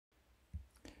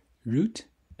Root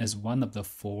is one of the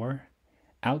 4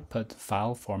 output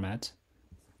file formats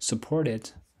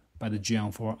supported by the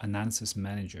Geant4 Analysis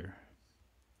Manager.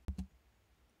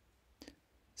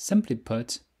 Simply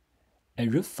put, a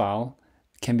root file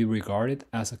can be regarded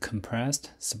as a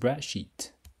compressed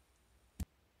spreadsheet.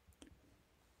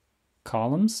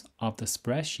 Columns of the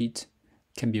spreadsheet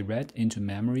can be read into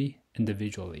memory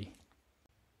individually.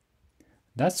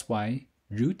 That's why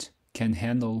root can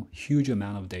handle huge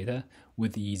amount of data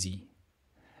with ease.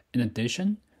 In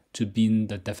addition to being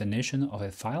the definition of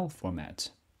a file format,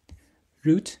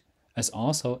 root is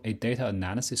also a data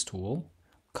analysis tool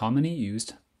commonly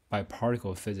used by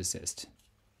particle physicists.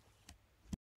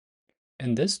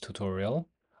 In this tutorial,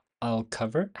 I'll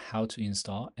cover how to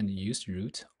install and use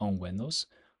root on Windows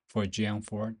for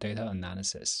Geant4 data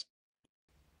analysis.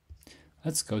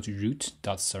 Let's go to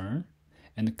root.cern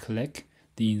and click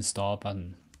the install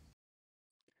button.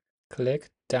 Click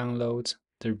download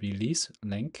the release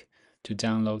link to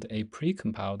download a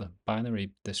pre-compiled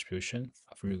binary distribution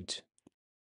of root.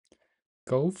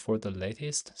 Go for the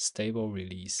latest stable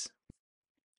release.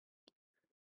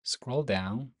 Scroll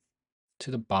down to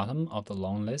the bottom of the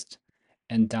long list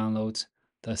and download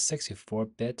the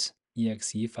 64-bit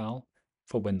exe file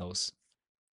for Windows.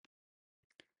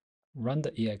 Run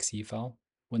the exe file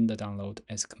when the download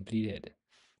is completed.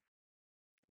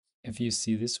 If you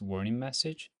see this warning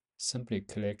message, simply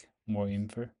click More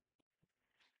Info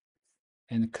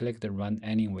and click the Run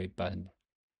Anyway button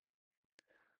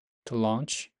to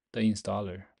launch the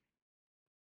installer.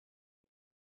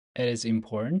 It is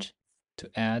important to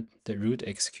add the root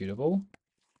executable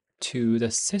to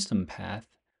the system path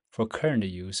for current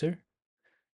user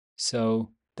so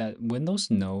that Windows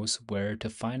knows where to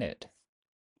find it.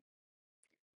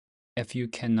 If you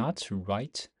cannot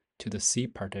write to the C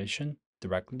partition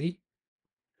directly,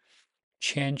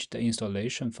 change the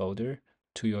installation folder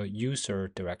to your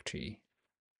user directory.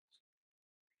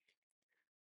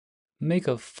 Make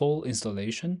a full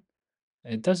installation.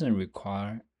 It doesn't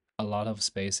require a lot of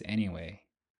space anyway.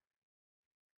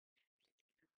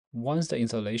 Once the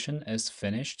installation is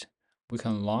finished, we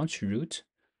can launch root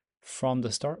from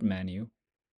the Start menu.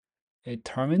 A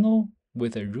terminal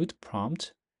with a root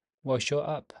prompt will show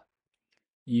up.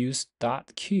 Use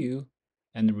 .q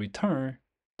and return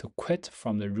to quit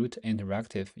from the root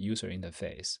interactive user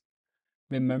interface.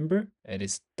 Remember, it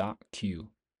is .q,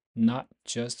 not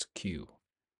just q.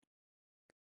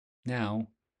 Now,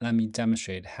 let me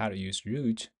demonstrate how to use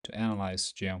root to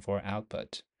analyze Geant4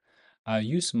 output. I'll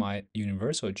use my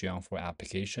universal Geant4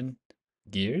 application,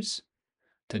 Gears,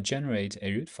 to generate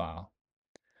a root file.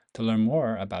 To learn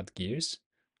more about Gears,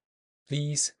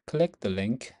 please click the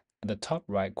link at the top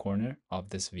right corner of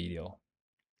this video.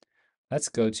 Let's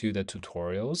go to the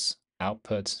Tutorials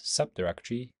Output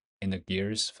subdirectory in the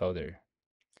Gears folder,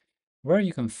 where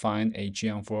you can find a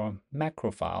Geant4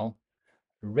 macro file,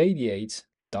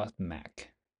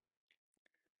 radiate.mac.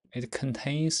 It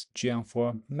contains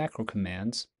Geant4 macro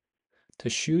commands to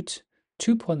shoot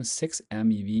 2.6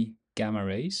 MeV gamma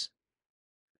rays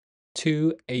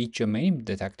to a germanium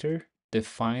detector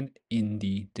defined in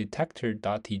the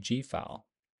detector.tg file.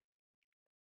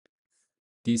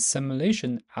 The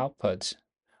simulation output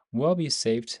will be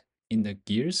saved in the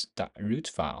gears.root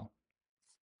file.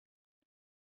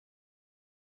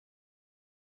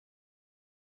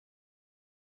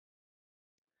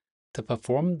 To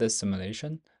perform this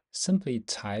simulation, simply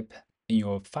type in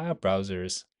your file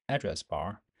browser's address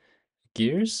bar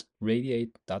gears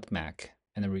radiate.mac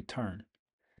and return.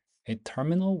 A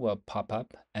terminal will pop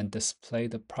up and display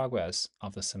the progress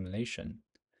of the simulation.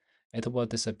 It will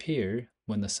disappear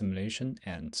when the simulation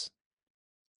ends.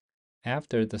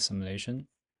 After the simulation,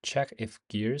 check if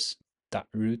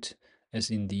gears.root is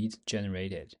indeed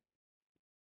generated.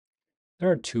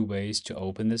 There are 2 ways to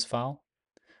open this file.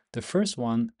 The first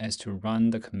one is to run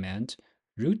the command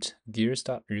root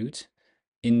gears.root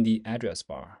in the address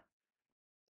bar.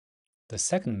 The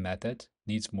second method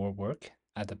needs more work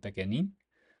at the beginning,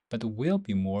 but will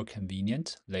be more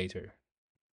convenient later.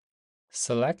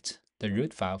 Select the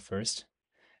root file first,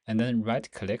 and then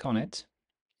right-click on it,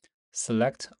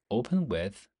 select Open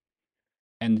With,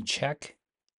 and check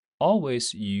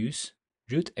Always use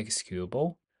root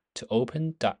executable to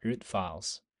open .root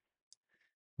files.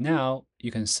 Now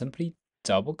you can simply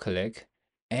double-click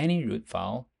any root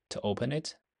file to open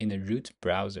it in the root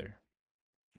browser.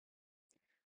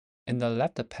 In the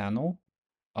left panel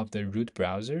of the root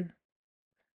browser,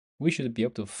 we should be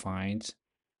able to find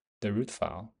the root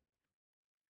file.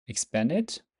 Expand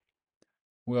it,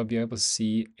 we'll be able to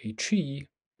see a tree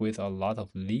with a lot of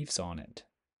leaves on it.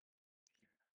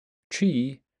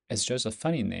 Tree is just a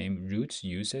funny name root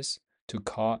uses to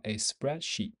call a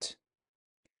spreadsheet.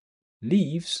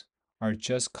 Leaves are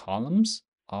just columns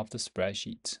of the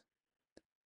spreadsheet.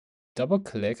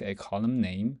 Double-click a column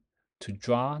name to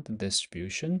draw the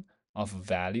distribution of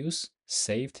values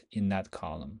saved in that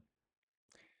column.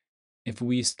 If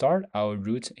we start our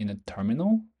root in a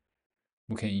terminal,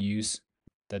 we can use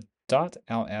the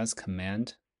 .ls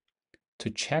command to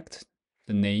check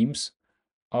the names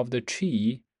of the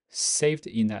tree saved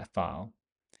in that file,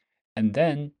 and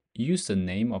then use the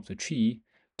name of the tree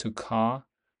to call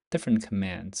different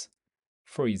commands.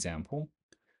 For example,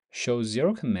 show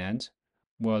 0 command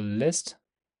will list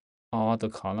all the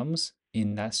columns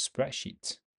in that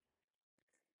spreadsheet.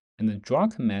 And the draw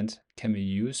command can be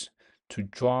used to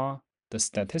draw the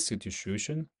statistic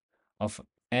distribution of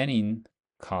any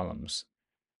columns.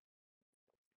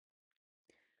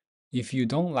 If you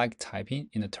don't like typing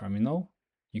in the terminal,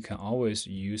 you can always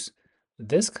use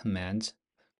this command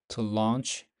to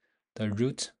launch the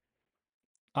root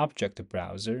object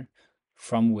browser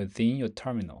from within your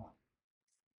terminal.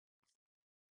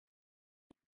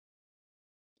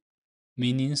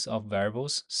 Meanings of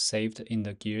variables saved in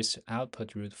the Gears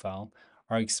output root file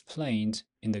are explained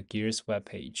in the Gears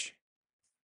webpage.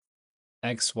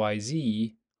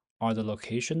 XYZ are the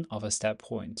location of a step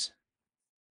point.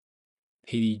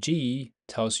 PDG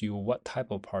tells you what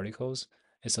type of particles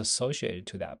is associated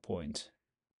to that point.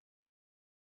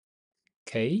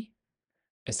 K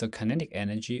is the kinetic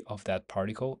energy of that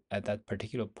particle at that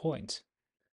particular point,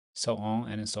 so on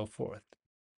and so forth.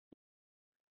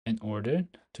 In order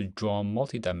to draw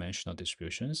multidimensional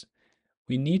distributions,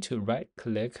 we need to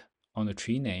right-click on the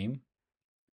tree name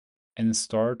and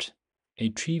start a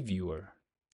tree viewer,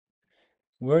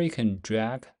 where you can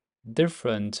drag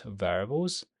different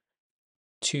variables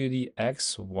to the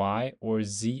X, Y, or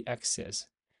Z axis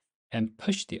and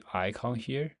push the icon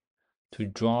here to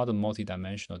draw the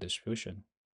multidimensional distribution.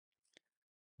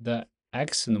 The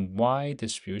X and Y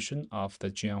distribution of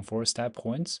the Geant4 step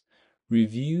points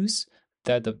reveals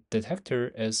that the detector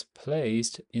is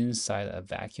placed inside a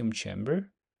vacuum chamber,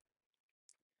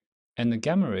 and the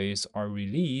gamma rays are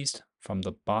released from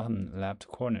the bottom left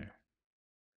corner.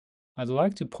 I'd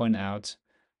like to point out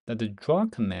that the draw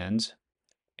command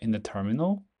in the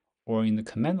terminal or in the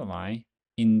command line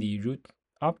in the root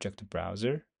object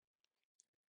browser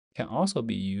can also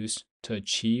be used to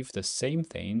achieve the same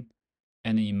thing,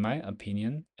 and in my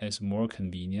opinion is more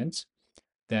convenient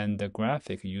than the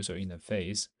graphic user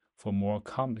interface for more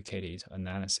complicated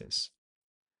analysis.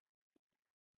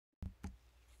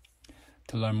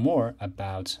 To learn more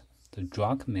about the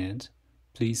draw command,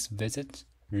 please visit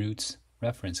Root's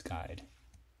reference guide.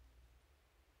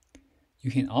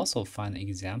 You can also find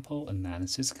example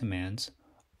analysis commands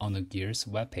on the Gears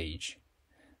webpage,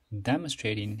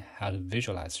 demonstrating how to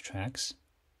visualize tracks,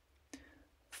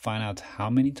 find out how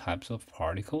many types of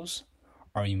particles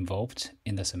are involved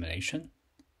in the simulation,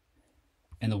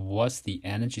 and what's the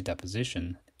energy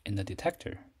deposition in the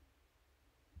detector,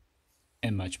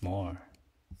 and much more.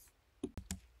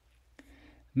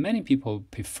 Many people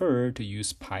prefer to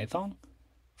use Python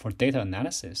for data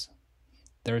analysis.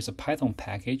 There is a Python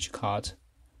package called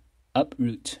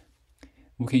uproot.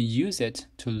 We can use it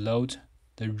to load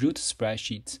the root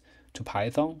spreadsheets to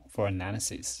Python for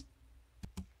analysis.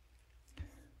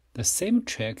 The same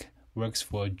trick works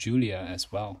for Julia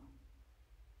as well.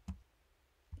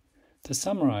 To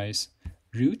summarize,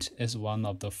 root is one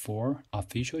of the 4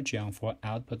 official Geant4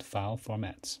 output file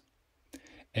formats.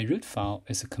 A root file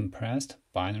is a compressed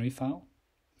binary file,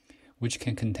 which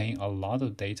can contain a lot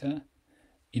of data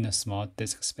in a small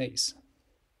disk space.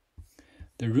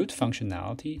 The root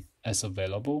functionality is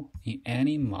available in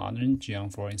any modern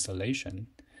Geant4 installation.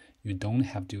 You don't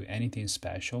have to do anything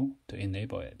special to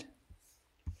enable it.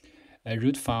 A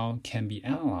root file can be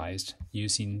analyzed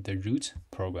using the root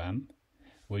program,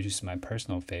 which is my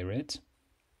personal favorite.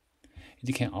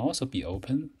 It can also be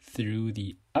opened through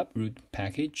the uproot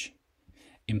package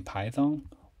in Python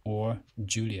or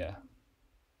Julia.